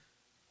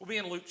We'll be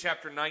in Luke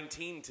chapter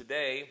 19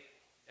 today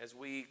as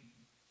we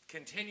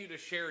continue to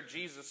share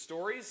Jesus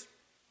stories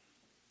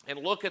and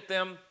look at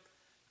them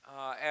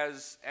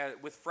as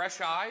with fresh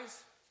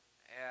eyes,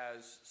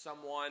 as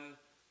someone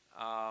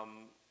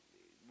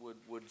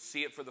would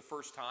see it for the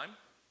first time,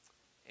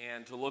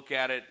 and to look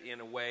at it in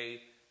a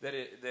way that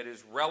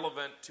is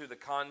relevant to the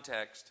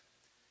context.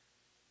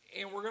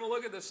 And we're going to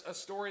look at a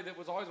story that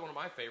was always one of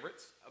my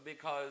favorites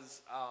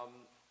because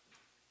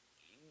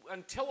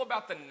until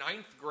about the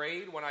 9th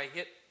grade, when I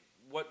hit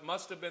what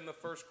must have been the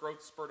first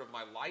growth spurt of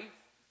my life,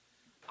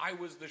 I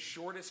was the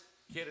shortest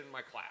kid in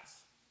my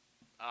class.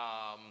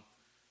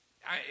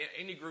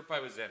 Any group I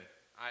was in.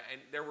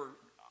 And there were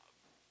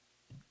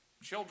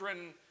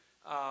children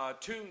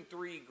 2 and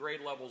 3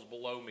 grade levels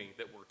below me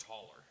that were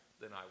taller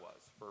than I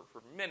was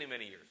for many,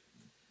 many years.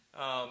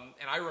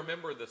 And I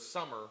remember the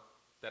summer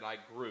that I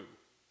grew.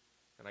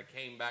 And I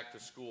came back to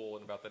school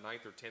in about the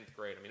 9th or 10th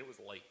grade. I mean, it was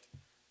late.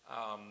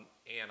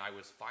 And I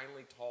was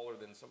finally taller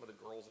than some of the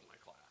girls in my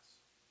class.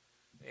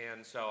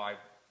 And so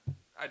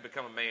I'd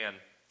become a man.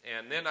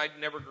 And then I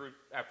never grew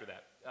after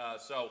that.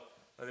 So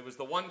it was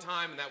the one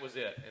time, and that was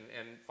it.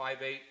 And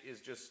 5'8"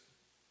 is just,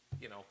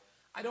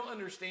 I don't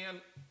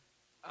understand.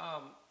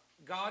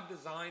 God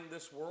designed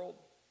this world.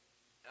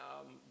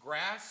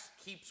 Grass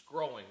keeps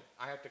growing.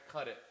 I have to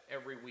cut it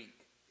every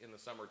week in the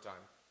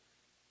summertime.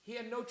 He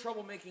had no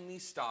trouble making me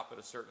stop at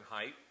a certain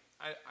height.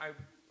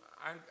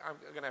 I'm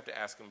going to have to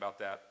ask him about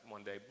that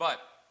one day.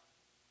 But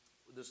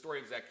the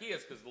story of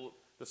Zacchaeus, because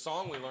the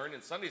song we learned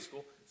in Sunday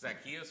school,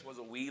 Zacchaeus was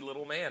a wee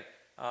little man.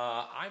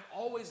 I've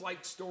always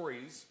liked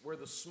stories where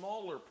the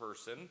smaller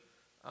person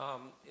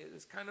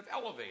is kind of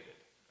elevated.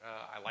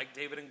 I like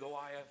David and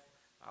Goliath.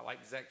 I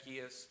like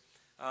Zacchaeus.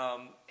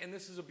 And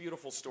this is a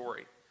beautiful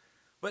story.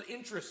 But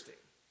interesting,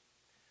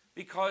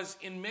 because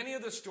in many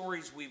of the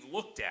stories we've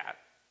looked at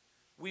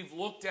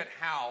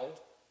how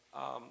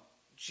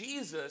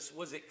Jesus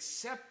was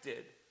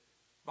accepted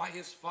by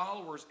his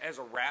followers as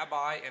a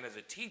rabbi and as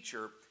a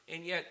teacher,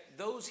 and yet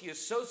those he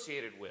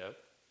associated with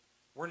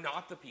were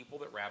not the people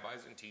that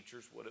rabbis and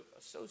teachers would have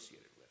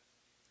associated with.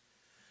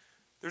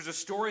 There's a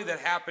story that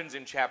happens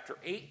in chapter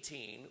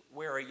 18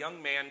 where a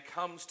young man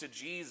comes to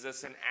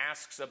Jesus and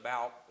asks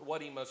about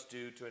what he must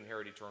do to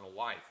inherit eternal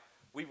life.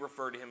 We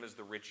refer to him as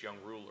the rich young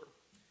ruler.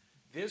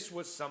 This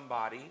was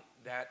somebody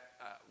that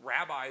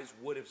rabbis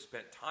would have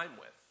spent time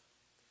with.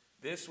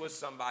 This was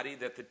somebody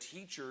that the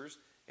teachers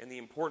and the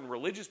important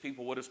religious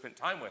people would have spent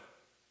time with.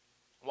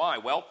 Why?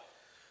 Well,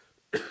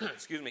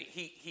 excuse me,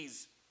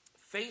 he's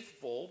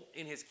faithful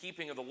in his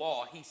keeping of the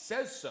law. He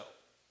says so.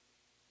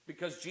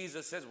 Because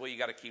Jesus says, well, you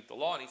got to keep the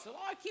law. And he says,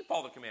 I keep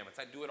all the commandments.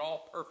 I do it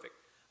all perfect.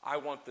 I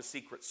want the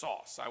secret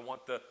sauce. I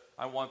want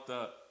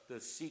the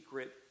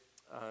secret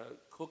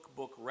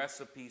cookbook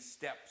recipe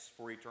steps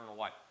for eternal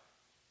life.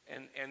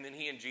 And then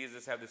he and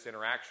Jesus have this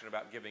interaction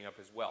about giving up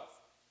his wealth.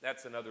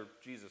 That's another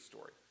Jesus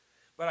story.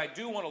 But I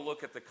do want to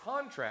look at the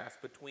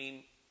contrast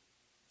between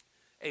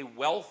a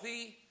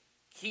wealthy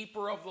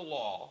keeper of the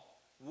law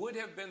would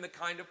have been the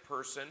kind of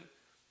person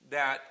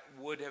that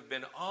would have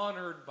been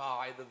honored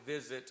by the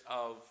visit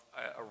of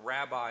a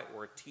rabbi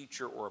or a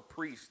teacher or a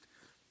priest,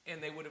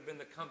 and they would have been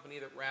the company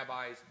that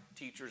rabbis,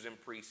 teachers, and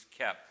priests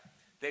kept.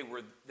 They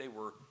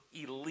were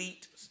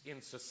elite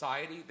in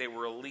society. They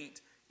were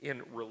elite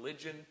in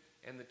religion,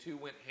 and the two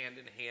went hand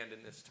in hand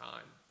in this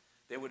time.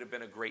 They would have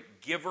been a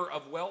great giver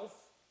of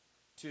wealth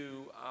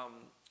to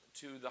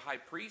the high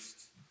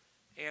priests,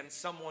 and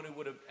someone who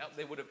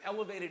they would have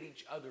elevated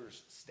each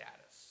other's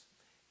status.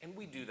 And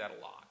we do that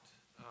a lot.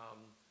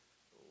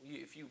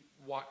 If you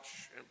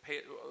watch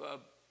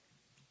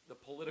the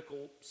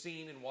political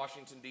scene in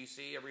Washington,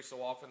 D.C., every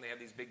so often they have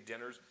these big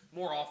dinners,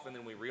 more often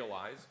than we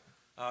realize.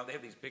 They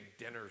have these big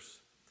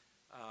dinners,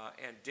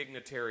 and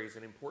dignitaries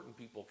and important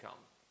people come.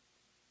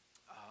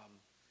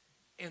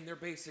 And they're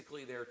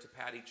basically there to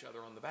pat each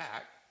other on the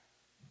back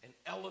and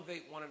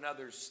elevate one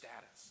another's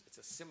status. It's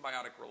a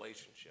symbiotic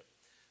relationship.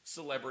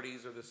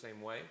 Celebrities are the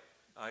same way.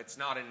 It's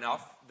not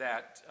enough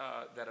that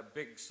a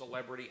big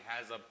celebrity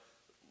has a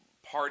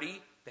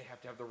party. They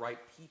have to have the right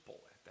people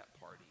at that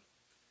party.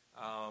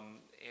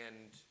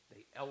 And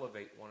they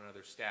elevate one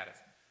another's status.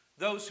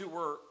 Those who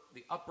were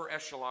the upper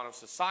echelon of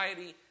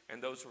society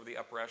and those who were the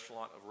upper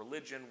echelon of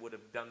religion would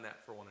have done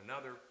that for one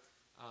another.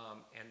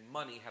 And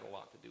money had a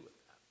lot to do with that.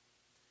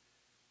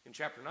 In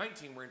chapter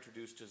 19, we're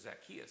introduced to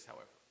Zacchaeus,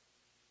 however.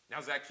 Now,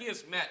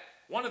 Zacchaeus met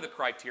one of the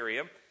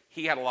criteria.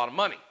 He had a lot of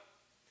money.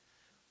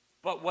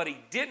 But what he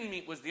didn't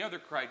meet was the other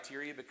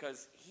criteria,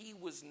 because he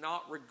was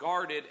not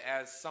regarded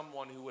as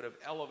someone who would have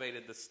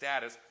elevated the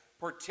status,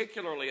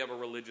 particularly of a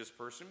religious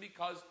person,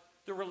 because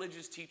the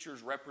religious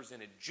teachers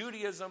represented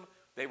Judaism,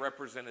 they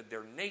represented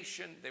their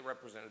nation, they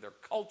represented their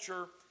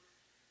culture,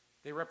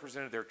 they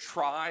represented their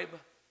tribe,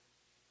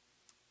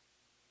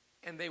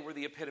 and they were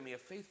the epitome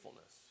of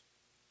faithfulness.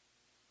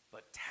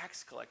 But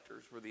tax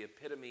collectors were the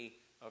epitome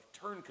of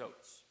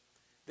turncoats.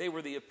 They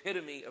were the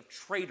epitome of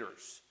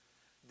traitors.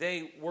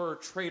 They were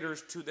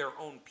traitors to their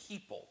own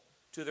people,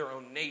 to their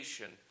own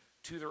nation,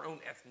 to their own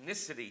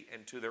ethnicity,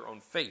 and to their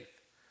own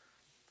faith.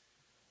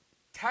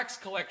 tax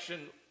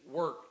collection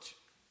worked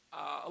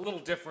a little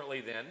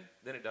differently then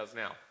than it does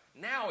now.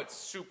 Now it's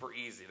super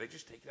easy. They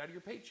just take it out of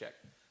your paycheck.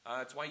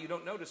 That's why you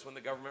don't notice when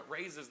the government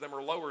raises them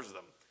or lowers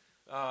them,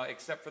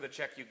 except for the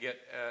check you get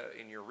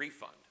in your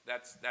refund.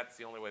 That's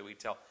the only way we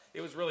tell.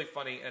 It was really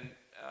funny, and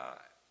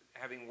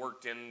having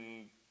worked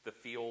in the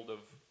field of,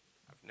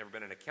 I've never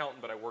been an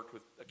accountant, but I worked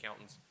with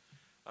accountants.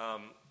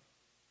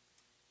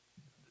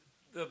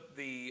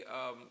 The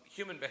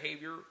human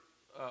behavior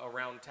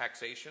around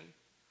taxation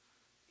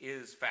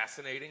is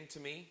fascinating to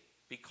me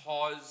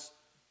because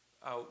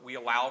we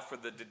allow for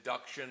the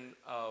deduction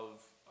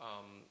of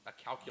a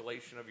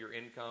calculation of your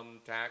income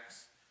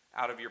tax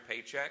out of your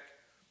paycheck.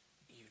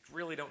 You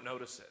really don't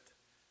notice it.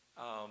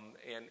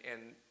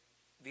 And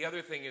the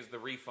other thing is the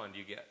refund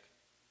you get,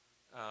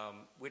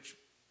 which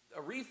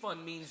a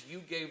refund means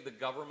you gave the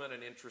government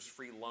an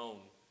interest-free loan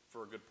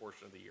for a good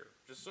portion of the year,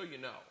 just so you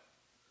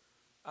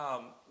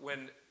know.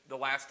 When the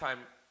last time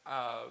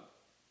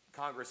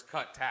Congress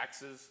cut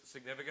taxes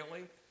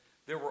significantly,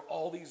 there were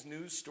all these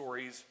news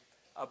stories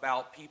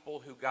about people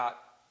who got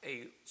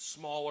a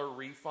smaller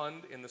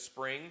refund in the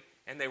spring,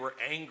 and they were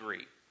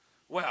angry.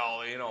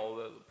 Well, you know,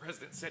 the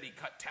president said he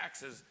cut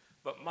taxes,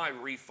 but my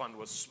refund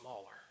was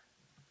smaller.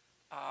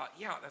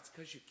 Yeah, that's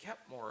because you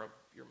kept more of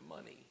your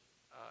money,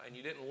 and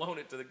you didn't loan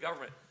it to the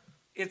government.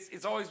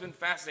 It's always been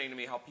fascinating to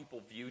me how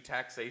people view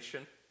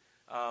taxation,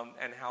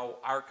 and how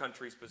our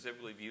country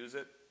specifically views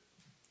it.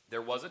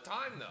 There was a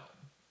time, though,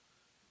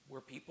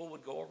 where people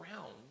would go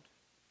around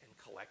and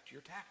collect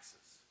your taxes.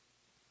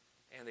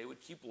 And they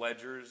would keep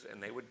ledgers,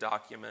 and they would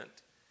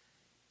document.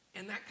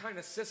 And that kind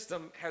of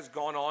system has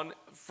gone on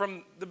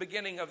from the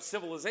beginning of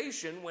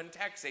civilization when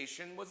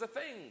taxation was a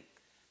thing.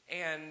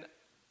 And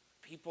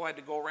people had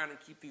to go around and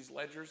keep these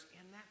ledgers,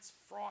 and that's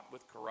fraught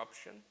with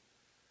corruption.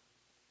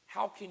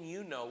 How can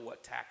you know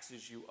what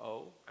taxes you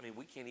owe? I mean,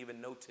 we can't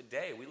even know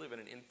today. We live in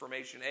an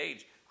information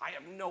age. I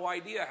have no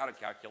idea how to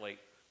calculate.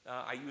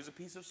 I use a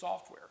piece of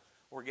software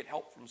or get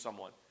help from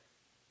someone.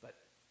 But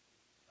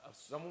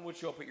someone would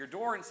show up at your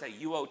door and say,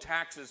 you owe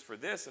taxes for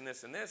this and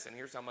this and this, and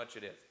here's how much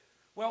it is.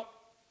 Well,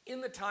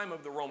 in the time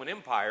of the Roman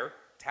Empire,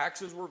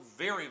 taxes were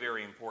very,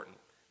 very important.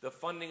 The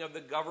funding of the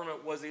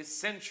government was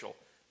essential.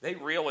 The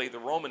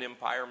Roman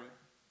Empire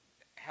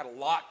had a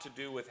lot to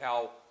do with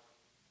how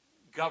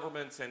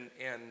governments and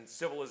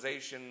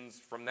civilizations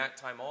from that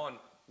time on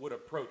would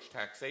approach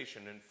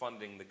taxation and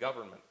funding the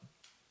government.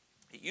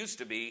 It used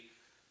to be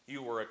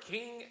you were a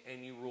king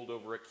and you ruled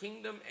over a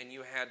kingdom, and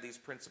you had these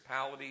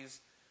principalities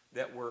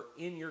that were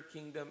in your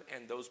kingdom,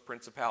 and those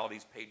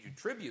principalities paid you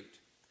tribute,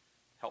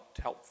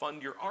 helped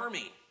fund your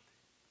army.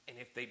 And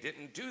if they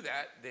didn't do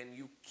that, then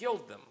you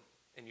killed them,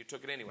 and you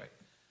took it anyway.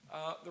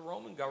 The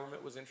Roman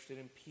government was interested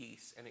in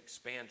peace and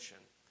expansion.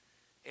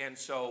 And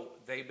so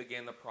they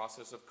began the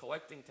process of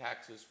collecting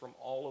taxes from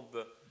all of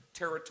the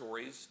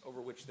territories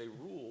over which they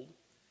ruled,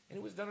 and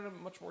it was done in a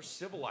much more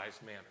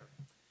civilized manner.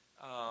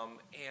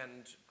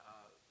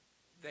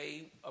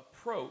 They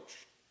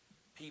approached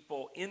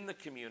people in the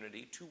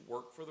community to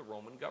work for the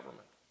Roman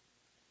government.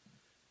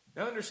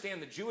 Now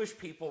understand, the Jewish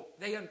people,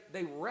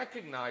 they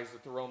recognized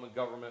that the Roman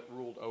government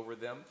ruled over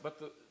them,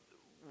 but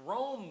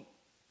Rome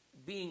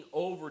being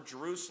over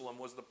Jerusalem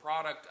was the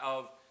product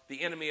of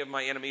the enemy of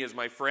my enemy is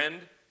my friend.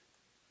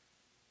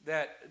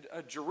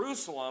 That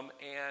Jerusalem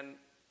and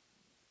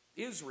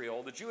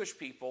Israel, the Jewish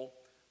people,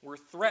 were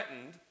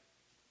threatened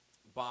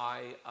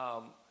by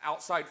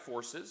outside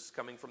forces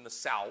coming from the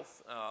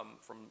south,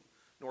 from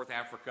North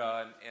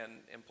Africa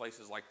and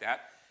places like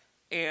that.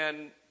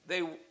 And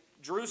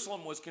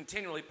Jerusalem was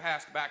continually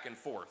passed back and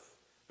forth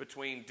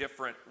between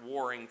different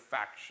warring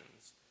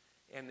factions.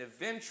 And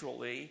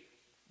eventually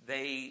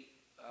they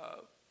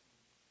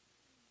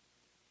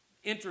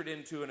entered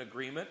into an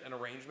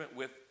arrangement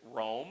with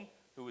Rome,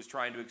 who was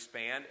trying to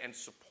expand, and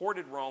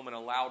supported Rome and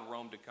allowed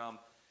Rome to come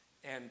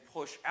and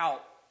push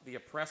out the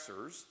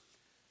oppressors,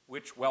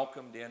 which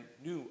welcomed in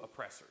new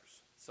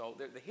oppressors. So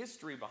the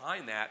history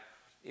behind that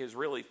is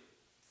really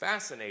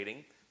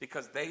fascinating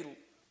because they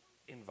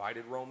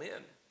invited Rome in.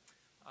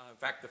 In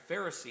fact, the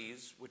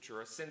Pharisees, which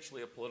are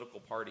essentially a political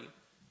party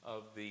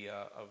of the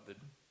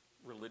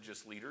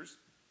religious leaders,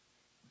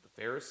 the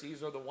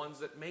Pharisees are the ones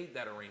that made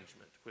that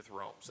arrangement with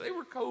Rome. So they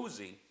were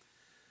cozy,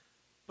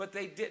 but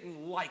they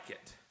didn't like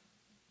it.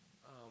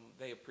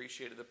 They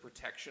appreciated the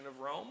protection of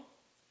Rome,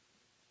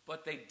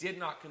 but they did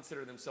not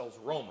consider themselves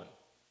Roman.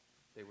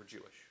 They were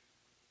Jewish.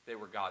 They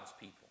were God's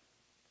people.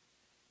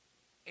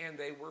 And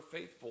they were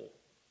faithful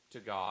to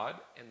God,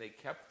 and they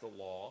kept the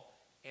law,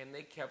 and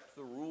they kept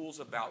the rules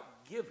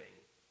about giving.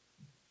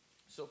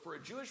 So for a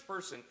Jewish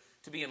person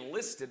to be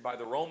enlisted by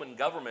the Roman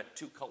government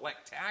to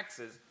collect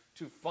taxes,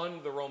 to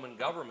fund the Roman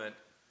government,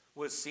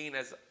 was seen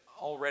as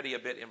already a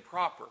bit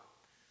improper.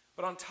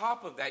 But on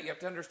top of that, you have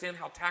to understand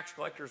how tax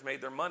collectors made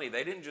their money.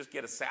 They didn't just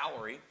get a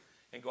salary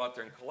and go out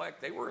there and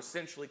collect. They were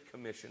essentially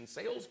commissioned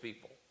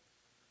salespeople.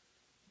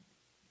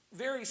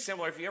 Very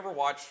similar, if you ever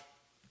watch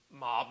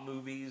mob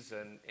movies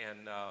and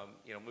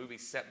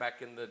movies set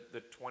back in the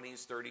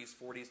 20s, 30s,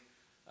 40s,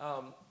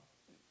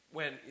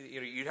 when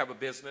you'd have a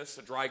business,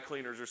 a dry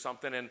cleaners or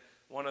something, and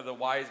one of the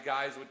wise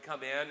guys would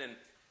come in and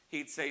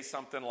he'd say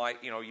something like,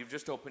 you've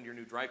just opened your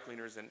new dry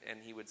cleaners, and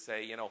he would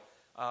say,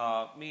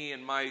 me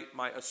and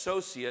my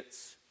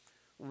associates,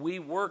 we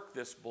work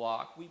this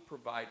block. We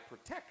provide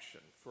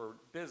protection for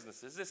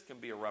businesses. This can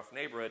be a rough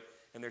neighborhood,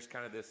 and there's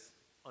kind of this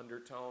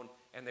undertone,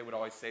 and they would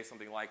always say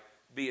something like,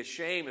 be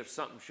ashamed if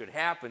something should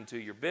happen to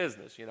your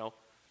business,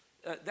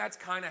 That's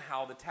kind of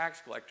how the tax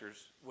collectors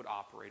would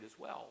operate as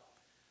well,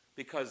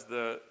 because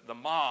the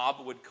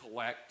mob would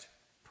collect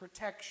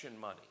protection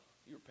money.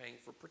 You're paying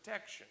for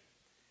protection.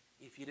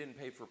 If you didn't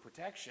pay for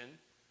protection,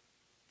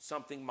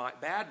 something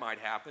bad might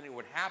happen. It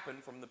would happen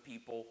from the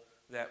people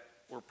that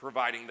were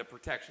providing the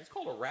protection. It's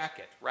called a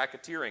racket,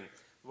 racketeering,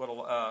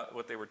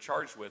 what they were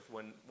charged with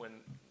when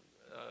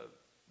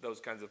those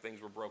kinds of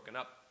things were broken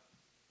up.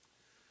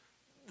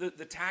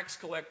 The tax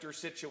collector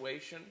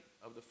situation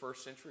of the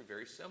first century,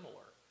 very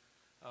similar.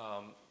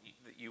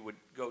 You would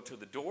go to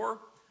the door,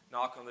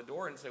 knock on the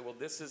door, and say, well,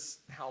 this is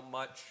how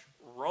much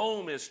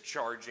Rome is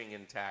charging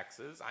in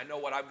taxes. I know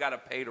what I've got to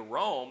pay to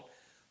Rome,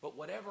 but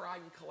whatever I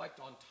can collect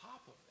on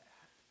top of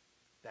that,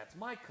 that's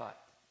my cut.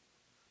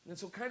 And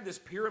so kind of this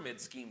pyramid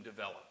scheme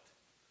developed,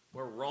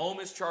 where Rome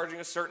is charging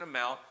a certain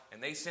amount,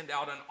 and they send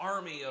out an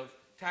army of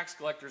tax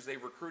collectors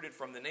they've recruited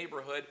from the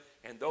neighborhood,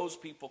 and those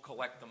people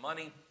collect the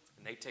money,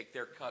 and they take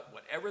their cut,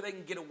 whatever they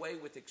can get away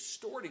with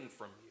extorting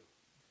from you.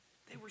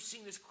 They were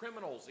seen as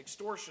criminals,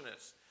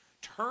 extortionists,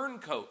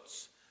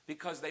 turncoats,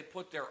 because they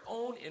put their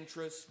own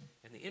interests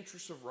and the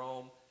interests of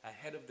Rome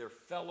ahead of their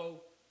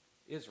fellow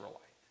Israelite,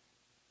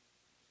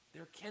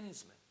 their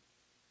kinsmen.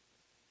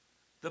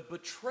 The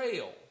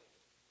betrayal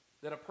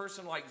that a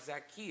person like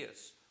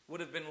Zacchaeus would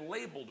have been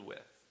labeled with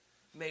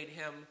made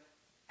him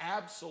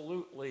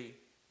absolutely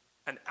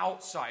an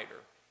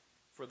outsider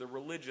for the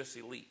religious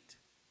elite.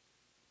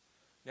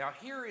 Now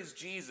here is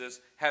Jesus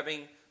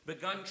having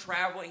begun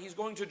traveling. He's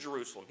going to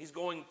Jerusalem. He's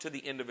going to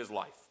the end of his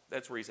life.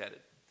 That's where he's headed.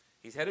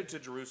 He's headed to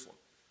Jerusalem.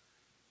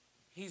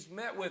 He's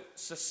met with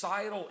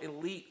societal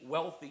elite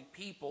wealthy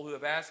people who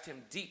have asked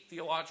him deep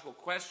theological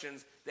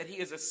questions that he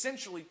has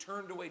essentially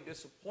turned away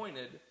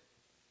disappointed.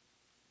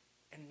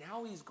 And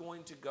now he's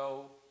going to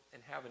go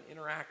and have an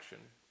interaction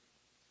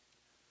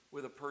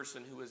with a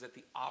person who is at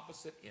the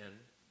opposite end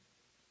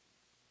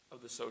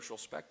of the social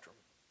spectrum.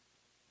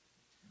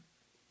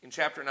 In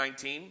chapter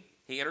 19,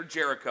 he entered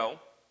Jericho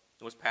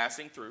and was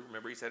passing through.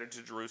 Remember, he's headed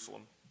to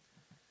Jerusalem.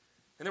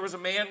 And there was a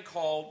man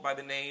called by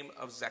the name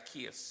of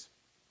Zacchaeus.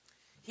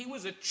 He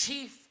was a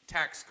chief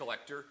tax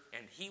collector,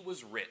 and he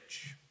was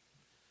rich.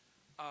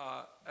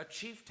 A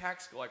chief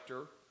tax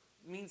collector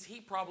means he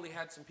probably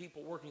had some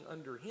people working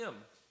under him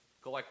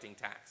collecting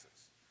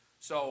taxes.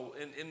 So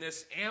in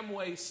this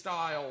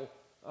Amway-style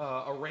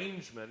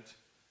arrangement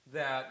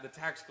that the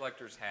tax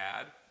collectors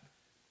had,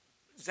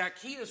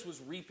 Zacchaeus was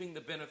reaping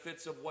the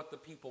benefits of what the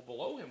people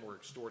below him were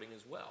extorting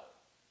as well.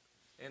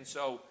 And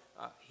so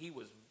he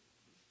was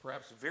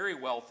perhaps very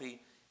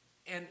wealthy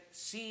and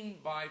seen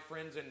by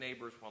friends and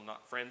neighbors, well,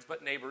 not friends,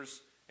 but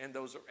neighbors, and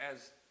those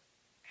as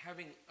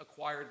having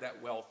acquired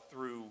that wealth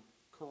through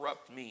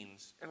corrupt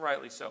means, and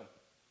rightly so.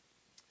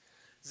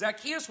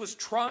 Zacchaeus was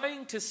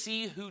trying to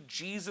see who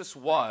Jesus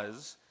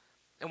was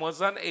and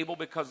was unable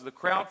because of the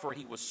crowd, for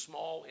he was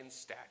small in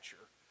stature.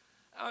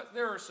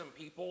 There are some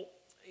people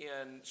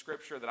in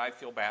Scripture that I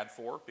feel bad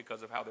for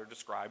because of how they're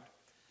described.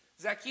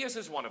 Zacchaeus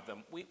is one of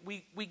them.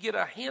 We get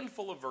a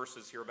handful of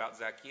verses here about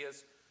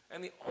Zacchaeus,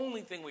 and the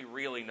only thing we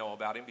really know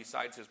about him,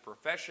 besides his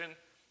profession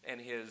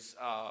and his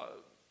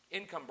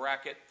income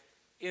bracket,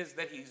 is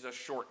that he's a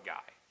short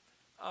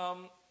guy.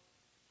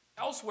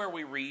 Elsewhere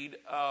we read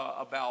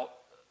about,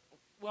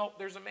 well,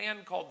 there's a man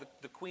called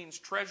the queen's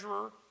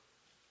treasurer,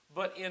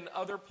 but in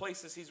other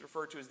places he's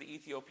referred to as the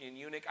Ethiopian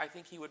eunuch. I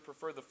think he would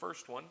prefer the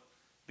first one,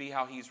 be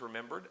how he's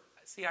remembered.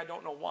 See, I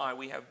don't know why.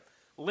 We have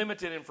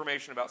limited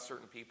information about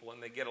certain people,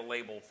 and they get a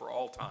label for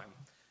all time,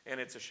 and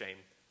it's a shame.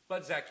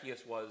 But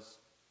Zacchaeus was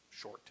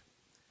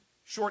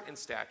short in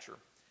stature.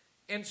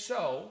 And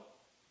so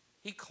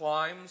he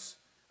climbs,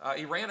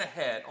 he ran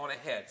on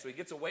ahead, so he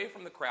gets away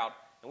from the crowd,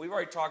 and we've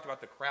already talked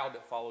about the crowd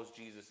that follows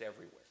Jesus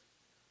everywhere.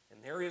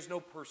 And there is no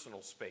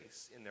personal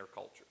space in their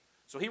culture.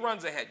 So he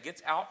runs ahead,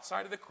 gets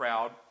outside of the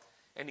crowd,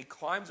 and he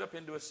climbs up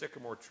into a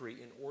sycamore tree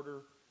in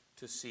order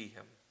to see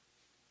him.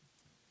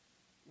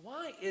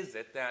 Why is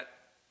it that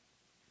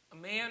a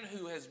man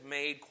who has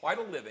made quite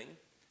a living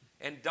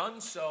and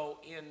done so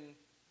in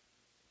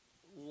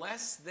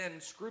less than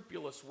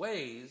scrupulous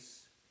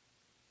ways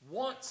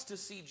wants to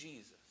see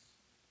Jesus?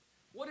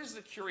 What is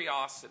the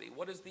curiosity?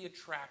 What is the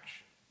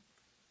attraction?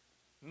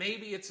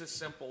 Maybe it's as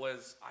simple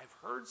as, I've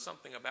heard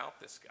something about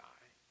this guy.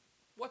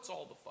 What's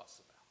all the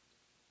fuss about?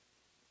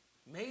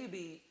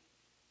 Maybe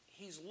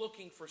he's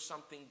looking for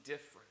something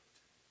different.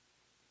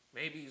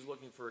 Maybe he's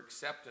looking for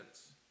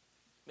acceptance.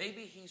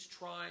 Maybe he's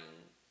trying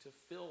to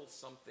fill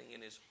something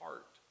in his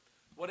heart.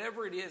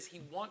 Whatever it is,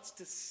 he wants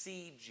to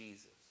see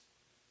Jesus.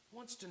 He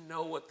wants to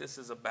know what this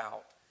is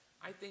about.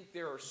 I think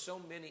there are so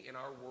many in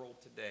our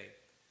world today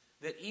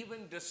that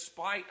even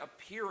despite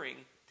appearing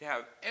to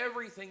have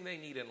everything they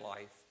need in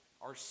life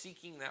are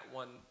seeking that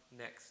one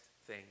next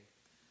thing,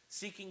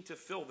 seeking to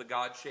fill the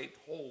God-shaped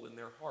hole in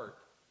their heart,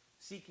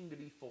 seeking to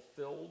be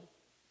fulfilled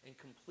and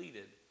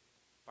completed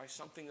by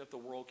something that the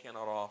world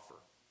cannot offer.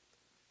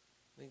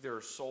 I think there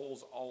are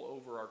souls all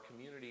over our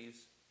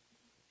communities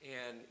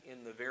and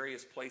in the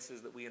various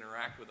places that we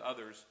interact with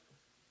others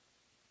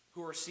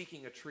who are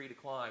seeking a tree to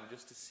climb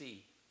just to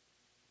see,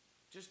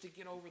 just to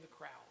get over the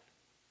crowd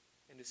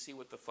and to see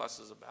what the fuss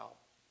is about.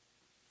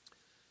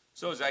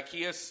 So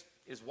Zacchaeus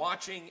is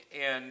watching,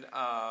 and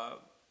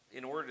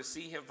in order to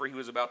see him, for he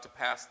was about to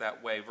pass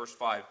that way. Verse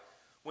 5,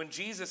 when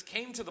Jesus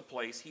came to the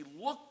place, he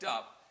looked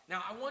up.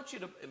 Now, I want you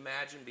to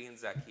imagine being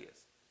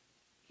Zacchaeus.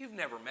 You've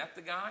never met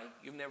the guy.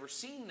 You've never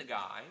seen the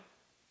guy.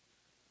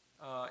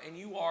 And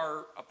you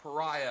are a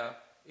pariah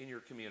in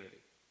your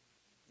community.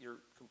 You're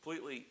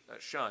completely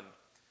shunned.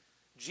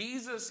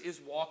 Jesus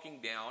is walking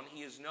down.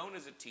 He is known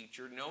as a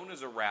teacher, known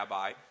as a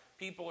rabbi.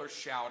 People are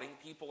shouting.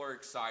 People are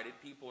excited.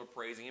 People are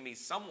praising him.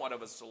 He's somewhat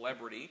of a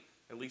celebrity,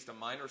 at least a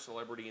minor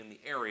celebrity in the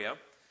area.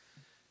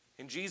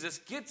 And Jesus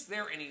gets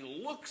there and he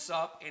looks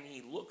up and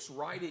he looks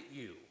right at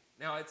you.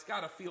 Now, it's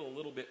got to feel a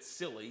little bit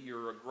silly.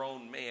 You're a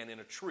grown man in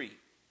a tree.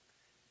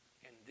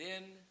 And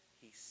then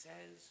he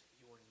says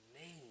your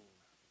name.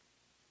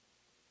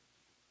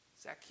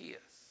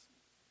 Zacchaeus,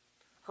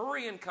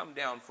 hurry and come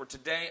down, for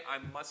today I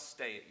must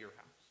stay at your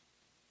house.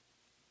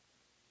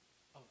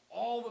 Of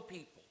all the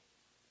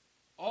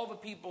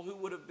people who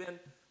would have been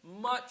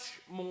much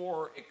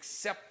more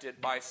accepted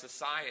by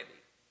society,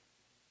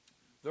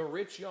 the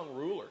rich young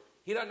ruler,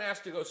 he doesn't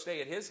ask to go stay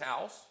at his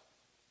house.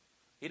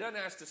 He doesn't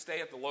ask to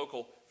stay at the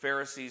local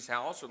Pharisee's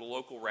house or the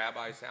local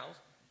rabbi's house.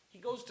 He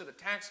goes to the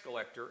tax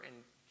collector, and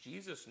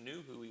Jesus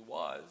knew who he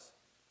was.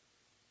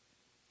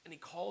 And he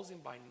calls him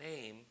by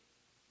name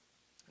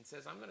and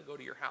says, I'm going to go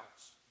to your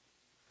house.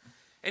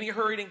 And he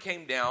hurried and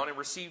came down and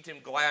received him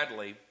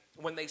gladly.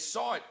 When they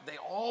saw it, they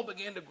all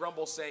began to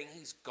grumble, saying,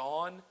 he's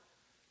gone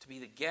to be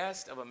the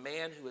guest of a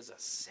man who is a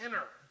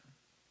sinner.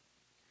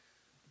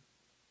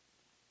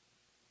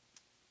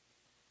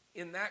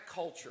 In that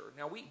culture,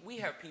 now we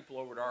have people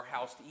over at our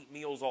house to eat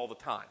meals all the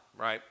time,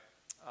 right?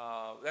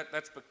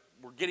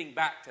 We're getting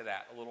back to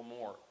that a little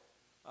more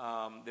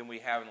than we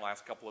have in the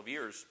last couple of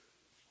years.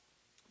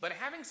 But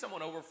having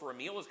someone over for a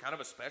meal is kind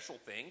of a special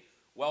thing,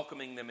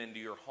 welcoming them into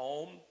your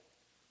home,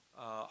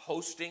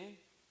 hosting.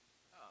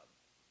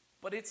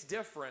 But it's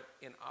different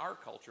in our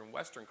culture, in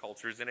Western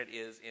cultures, than it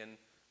is in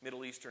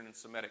Middle Eastern and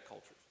Semitic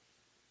cultures.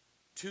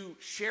 To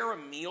share a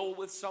meal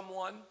with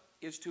someone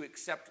is to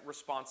accept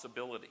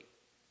responsibility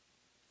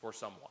for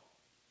someone.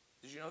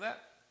 Did you know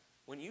that?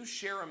 When you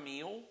share a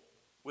meal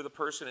with a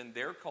person in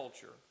their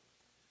culture,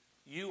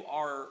 you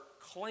are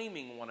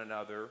claiming one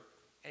another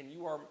and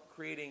you are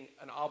creating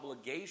an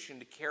obligation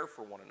to care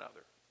for one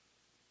another.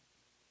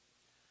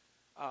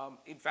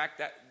 In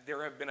fact,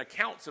 there have been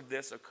accounts of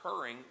this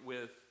occurring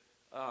with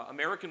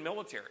American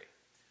military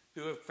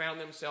who have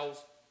found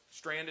themselves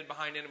stranded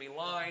behind enemy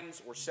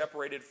lines or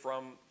separated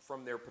from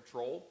their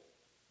patrol,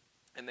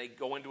 and they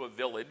go into a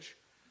village,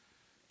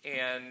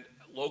 and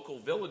local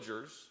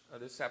villagers,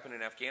 this happened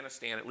in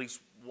Afghanistan, at least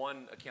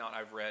one account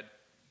I've read,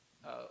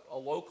 a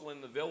local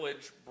in the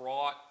village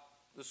brought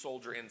the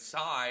soldier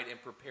inside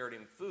and prepared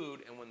him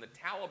food, and when the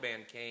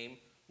Taliban came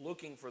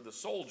looking for the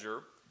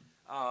soldier,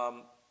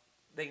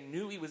 they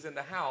knew he was in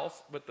the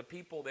house, but the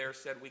people there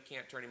said, we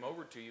can't turn him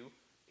over to you.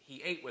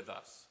 He ate with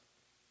us.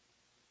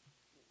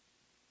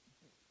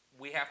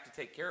 We have to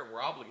take care of him.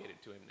 We're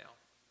obligated to him now.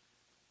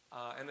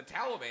 And the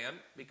Taliban,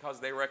 because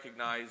they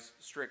recognize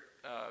strict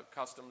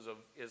customs of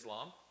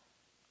Islam,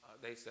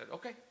 they said,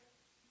 okay.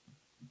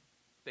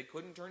 They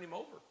couldn't turn him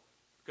over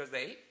because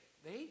they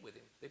ate with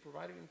him. They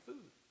provided him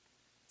food.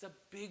 It's a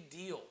big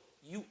deal.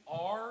 You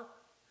are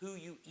who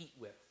you eat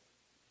with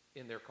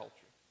in their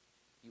culture.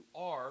 You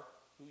are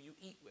who you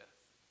eat with.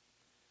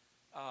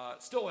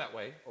 Still that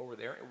way over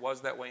there. It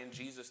was that way in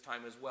Jesus'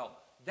 time as well.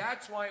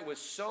 That's why it was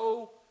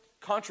so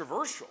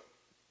controversial,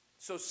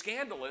 so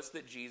scandalous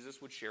that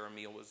Jesus would share a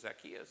meal with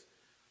Zacchaeus.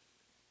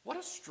 What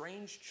a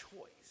strange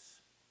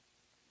choice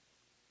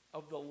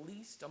of the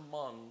least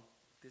among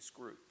this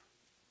group.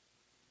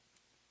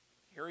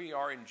 Here you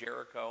are in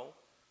Jericho.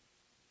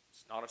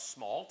 It's not a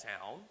small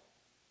town.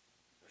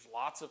 There's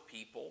lots of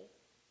people.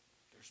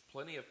 There's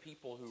plenty of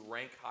people who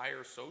rank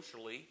higher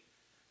socially,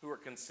 who are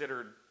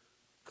considered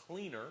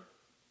cleaner.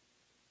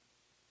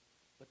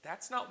 But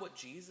that's not what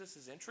Jesus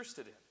is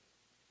interested in.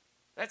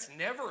 That's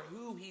never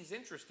who he's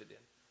interested in.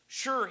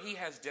 Sure, he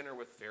has dinner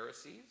with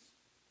Pharisees.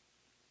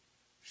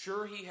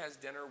 Sure, he has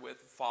dinner with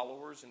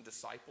followers and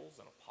disciples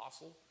and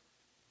apostles.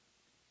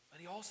 But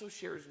he also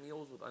shares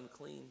meals with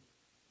unclean,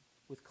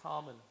 with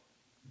common.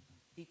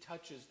 He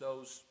touches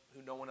those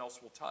who no one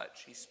else will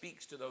touch. He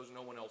speaks to those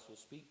no one else will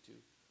speak to.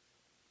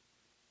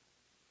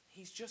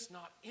 He's just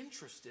not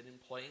interested in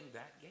playing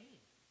that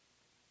game.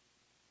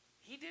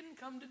 He didn't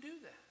come to do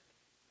that.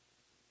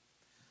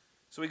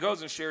 So he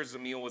goes and shares the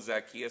meal with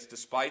Zacchaeus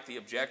despite the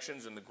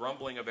objections and the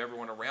grumbling of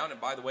everyone around.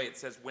 And by the way, it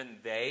says when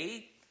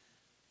they,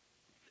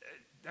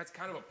 that's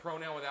kind of a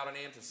pronoun without an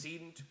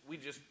antecedent.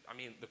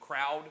 The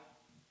crowd.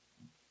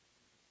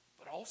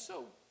 But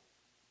also,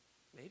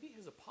 maybe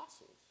his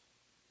apostles.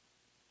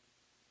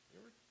 You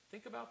ever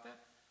think about that?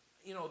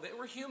 They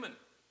were human.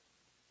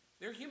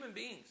 They're human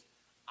beings.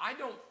 I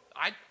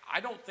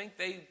don't think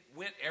they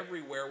went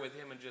everywhere with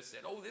him and just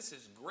said, "Oh, this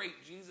is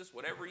great, Jesus.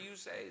 Whatever you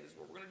say, this is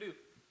what we're going to do."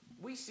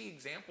 We see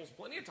examples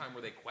plenty of time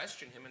where they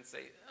question him and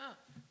say,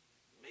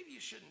 "Maybe you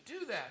shouldn't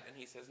do that." And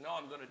he says, "No,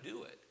 I'm going to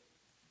do it."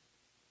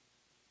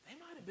 They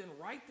might have been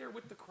right there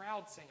with the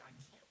crowd saying, "I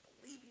can't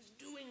believe he's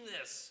doing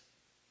this.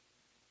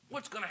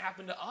 What's going to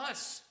happen to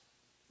us?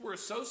 We're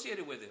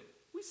associated with him."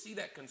 We see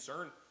that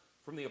concern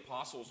from the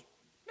apostles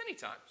many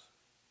times.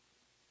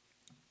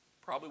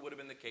 Probably would have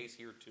been the case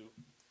here too,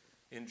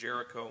 in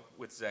Jericho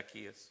with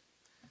Zacchaeus.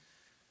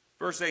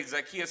 Verse 8,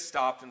 Zacchaeus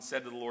stopped and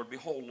said to the Lord,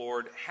 "Behold,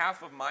 Lord,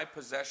 half of my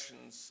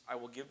possessions I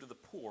will give to the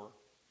poor,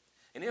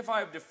 and if I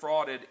have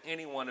defrauded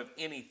anyone of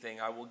anything,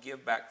 I will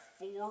give back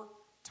 4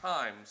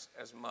 times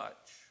as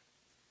much."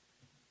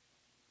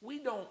 We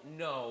don't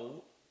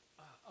know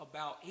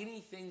about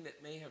anything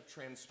that may have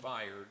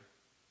transpired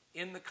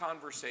in the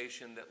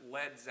conversation that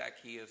led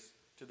Zacchaeus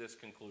to this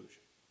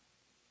conclusion.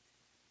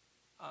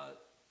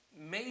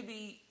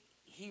 Maybe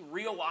he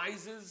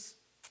realizes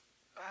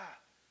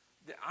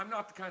that I'm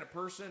not the kind of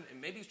person,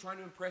 and maybe he's trying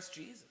to impress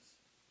Jesus.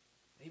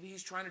 Maybe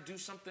he's trying to do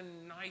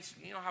something nice.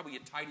 You know how you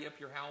tidy up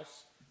your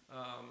house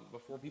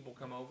before people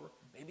come over?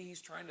 Maybe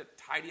he's trying to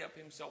tidy up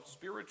himself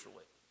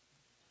spiritually.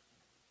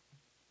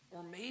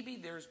 Or maybe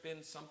there's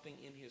been something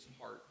in his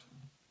heart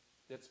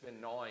that's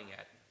been gnawing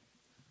at him.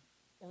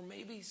 Or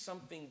maybe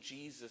something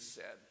Jesus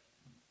said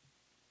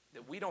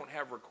that we don't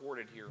have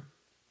recorded here,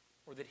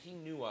 or that he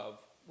knew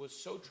of, was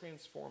so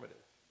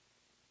transformative.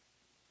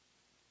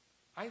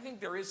 I think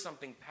there is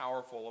something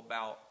powerful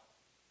about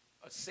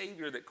a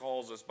Savior that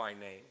calls us by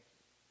name.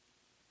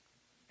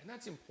 And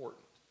that's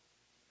important.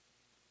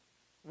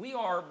 We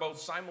are both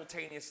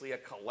simultaneously a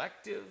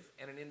collective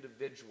and an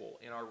individual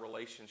in our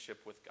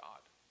relationship with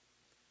God.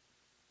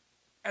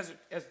 As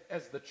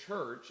the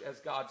church, as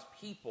God's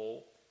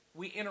people,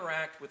 we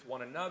interact with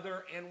one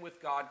another and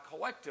with God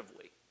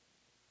collectively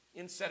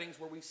in settings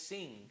where we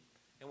sing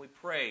and we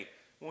pray,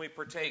 when we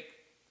partake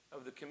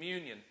of the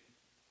communion.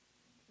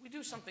 We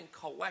do something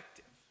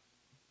collective.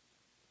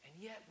 And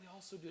yet we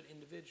also do it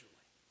individually.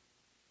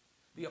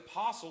 The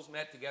apostles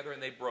met together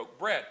and they broke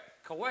bread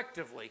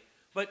collectively,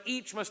 but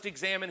each must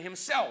examine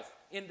himself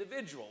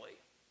individually.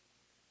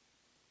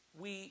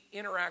 We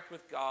interact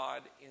with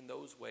God in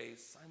those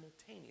ways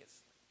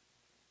simultaneously.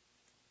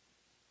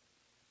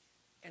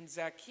 And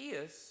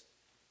Zacchaeus,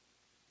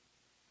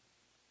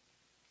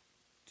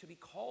 to be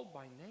called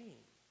by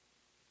name,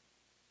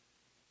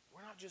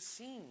 we're not just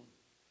seen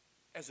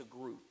as a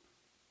group.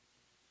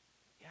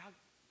 Yeah,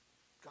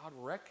 God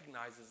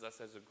recognizes us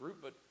as a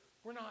group, but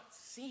we're not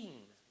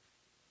seen.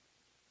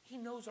 He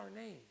knows our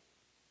name.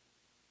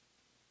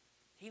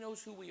 He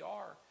knows who we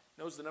are,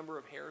 knows the number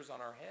of hairs on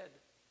our head.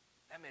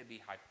 That may be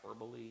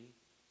hyperbole,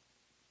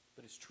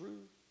 but it's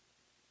true.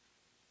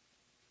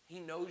 He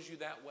knows you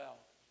that well.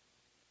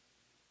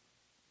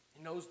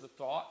 He knows the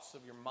thoughts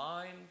of your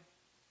mind,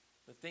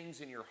 the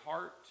things in your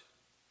heart,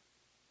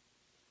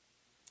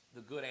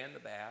 the good and the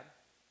bad.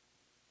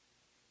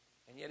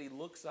 And yet he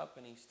looks up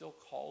and he still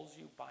calls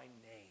you by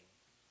name.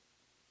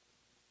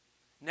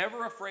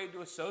 Never afraid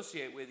to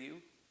associate with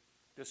you,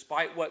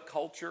 despite what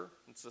culture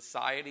and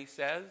society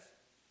says,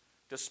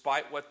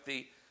 despite what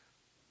the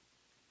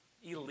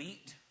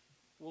elite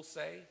will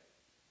say.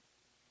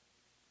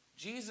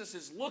 Jesus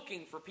is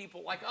looking for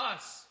people like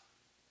us.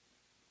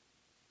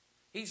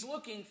 He's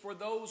looking for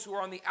those who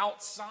are on the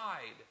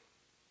outside,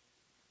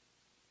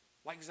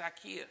 like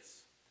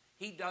Zacchaeus.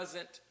 He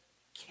doesn't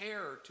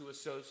care to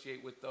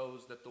associate with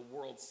those that the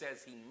world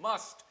says he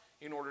must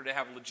in order to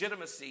have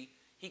legitimacy.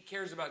 He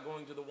cares about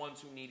going to the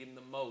ones who need him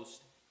the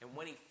most. And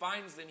when he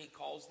finds them, he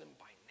calls them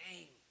by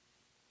name.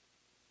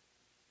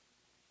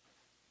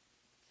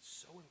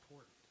 So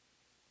important.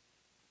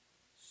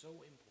 So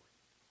important.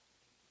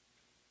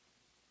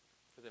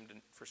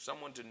 For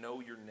someone to know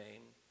your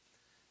name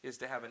is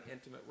to have an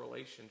intimate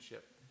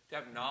relationship, to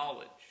have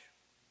knowledge,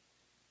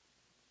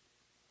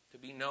 to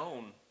be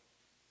known,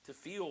 to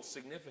feel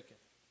significant.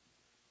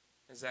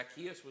 And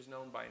Zacchaeus was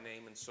known by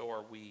name, and so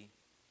are we.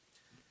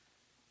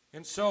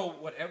 And so,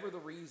 whatever the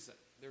reason,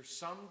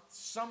 there's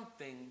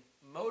something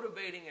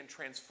motivating and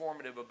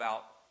transformative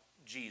about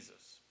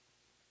Jesus.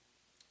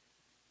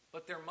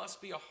 But there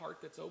must be a heart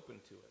that's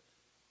open to it.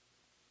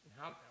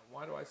 And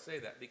why do I say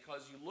that?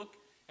 Because you look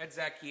at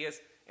Zacchaeus,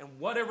 and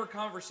whatever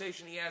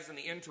conversation he has in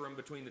the interim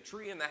between the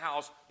tree and the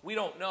house, we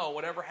don't know.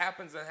 Whatever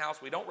happens in the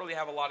house, we don't really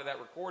have a lot of that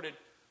recorded.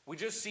 We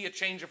just see a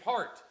change of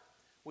heart.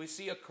 We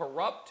see a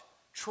corrupt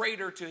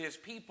traitor to his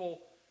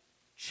people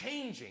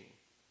changing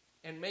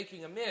and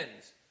making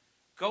amends.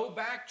 Go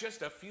back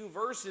just a few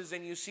verses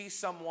and you see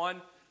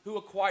someone who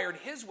acquired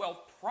his wealth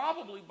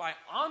probably by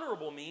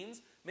honorable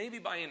means, maybe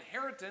by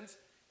inheritance,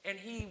 and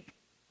he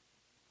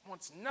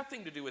wants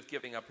nothing to do with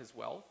giving up his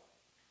wealth.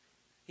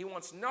 He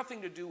wants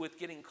nothing to do with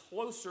getting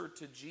closer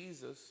to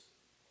Jesus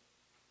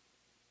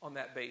on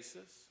that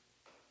basis.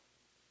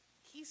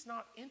 He's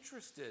not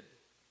interested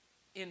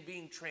in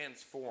being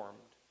transformed.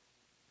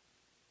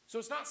 So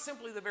it's not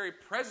simply the very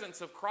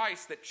presence of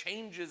Christ that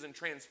changes and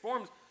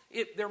transforms.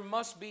 There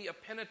must be a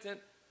penitent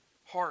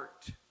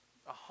heart,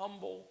 a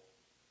humble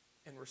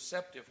and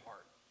receptive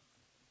heart.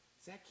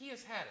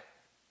 Zacchaeus had it.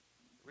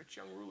 The rich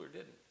young ruler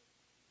didn't.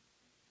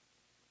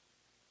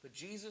 But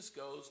Jesus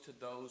goes to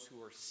those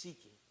who are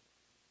seeking.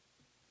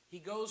 He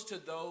goes to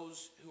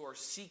those who are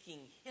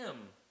seeking him,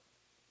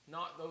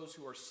 not those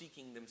who are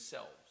seeking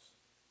themselves.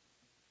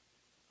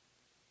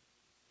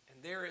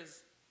 And there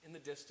is, in the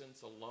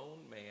distance, a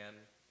lone man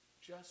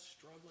just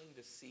struggling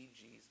to see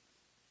Jesus.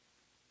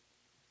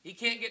 He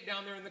can't get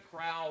down there in the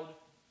crowd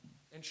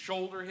and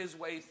shoulder his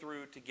way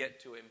through to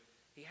get to him.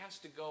 He has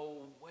to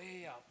go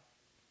way up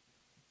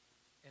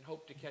and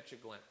hope to catch a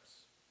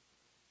glimpse.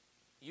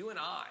 You and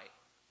I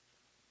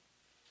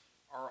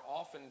are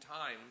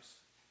oftentimes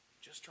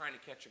just trying to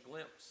catch a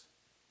glimpse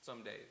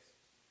some days.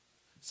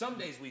 Some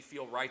days we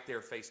feel right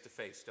there face to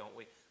face, don't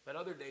we? But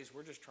other days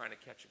we're just trying to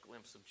catch a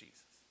glimpse of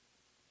Jesus.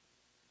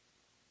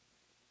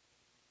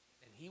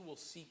 And he will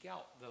seek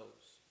out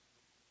those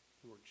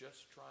who are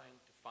just trying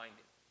to find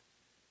him.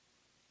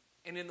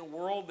 And in the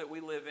world that we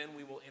live in,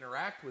 we will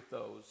interact with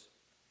those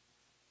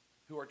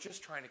who are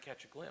just trying to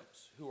catch a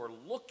glimpse, who are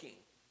looking,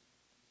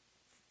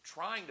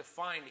 trying to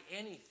find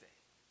anything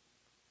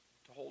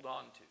to hold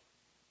on to.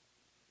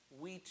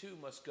 We too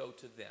must go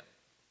to them,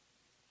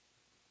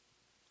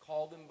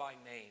 call them by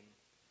name,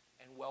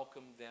 and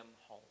welcome them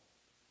home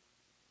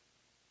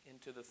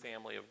into the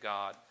family of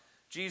God.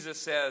 Jesus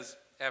says,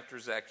 after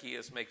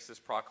Zacchaeus makes this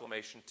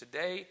proclamation,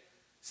 today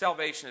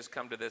salvation has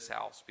come to this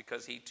house,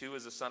 because he too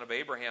is a son of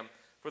Abraham.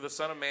 For the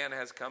Son of Man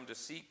has come to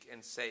seek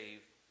and save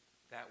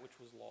that which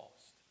was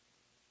lost.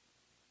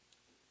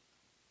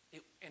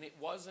 It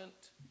wasn't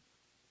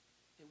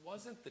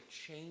the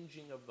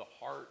changing of the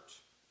heart.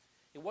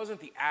 It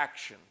wasn't the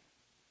action.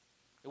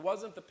 It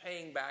wasn't the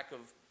paying back of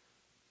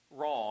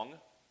wrong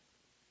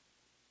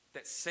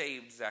that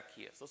saved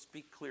Zacchaeus. Let's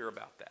be clear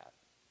about that.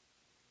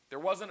 There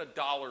wasn't a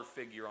dollar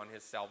figure on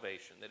his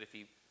salvation, that if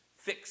he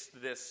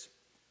fixed this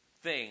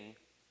thing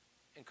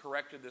and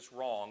corrected this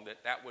wrong,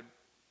 that would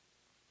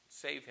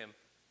save him.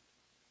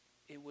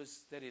 It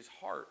was that his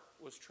heart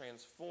was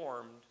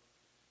transformed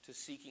to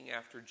seeking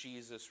after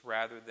Jesus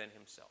rather than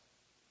himself.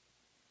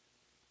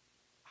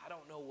 I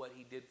don't know what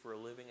he did for a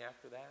living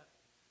after that,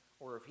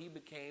 or if he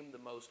became the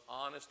most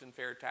honest and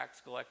fair tax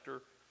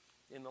collector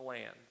in the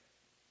land.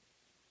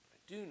 But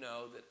I do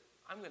know that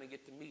I'm going to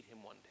get to meet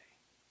him one day.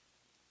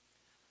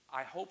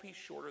 I hope he's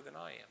shorter than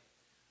I am,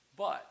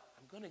 but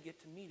I'm going to get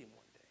to meet him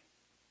one day.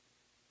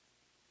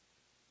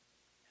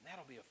 And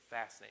that'll be a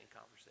fascinating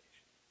conversation.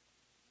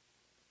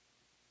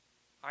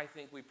 I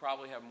think we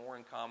probably have more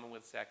in common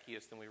with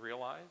Zacchaeus than we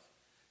realize,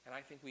 and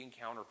I think we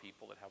encounter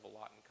people that have a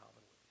lot in common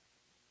with him.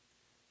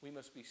 We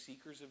must be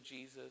seekers of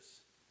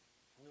Jesus,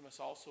 and we must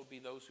also be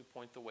those who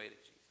point the way to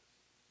Jesus,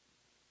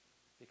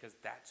 because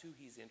that's who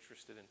he's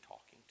interested in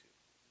talking to.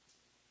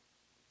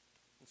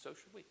 And so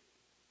should we.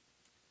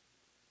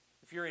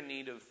 If you're in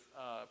need of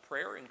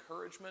prayer,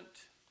 encouragement,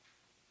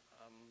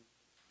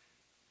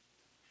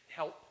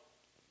 help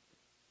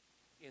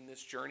in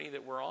this journey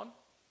that we're on,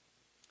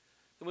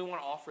 then we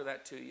want to offer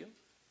that to you.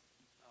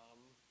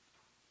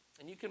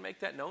 And you can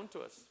make that known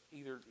to us,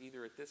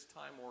 either at this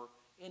time or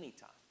any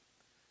time.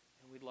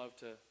 And we'd love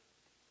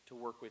to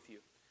work with you.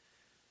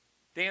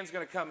 Dan's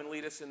going to come and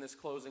lead us in this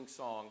closing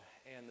song.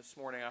 And this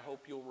morning, I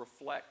hope you'll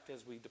reflect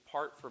as we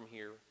depart from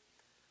here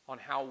on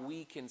how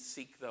we can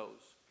seek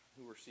those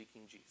who are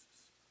seeking Jesus.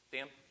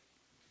 Dan?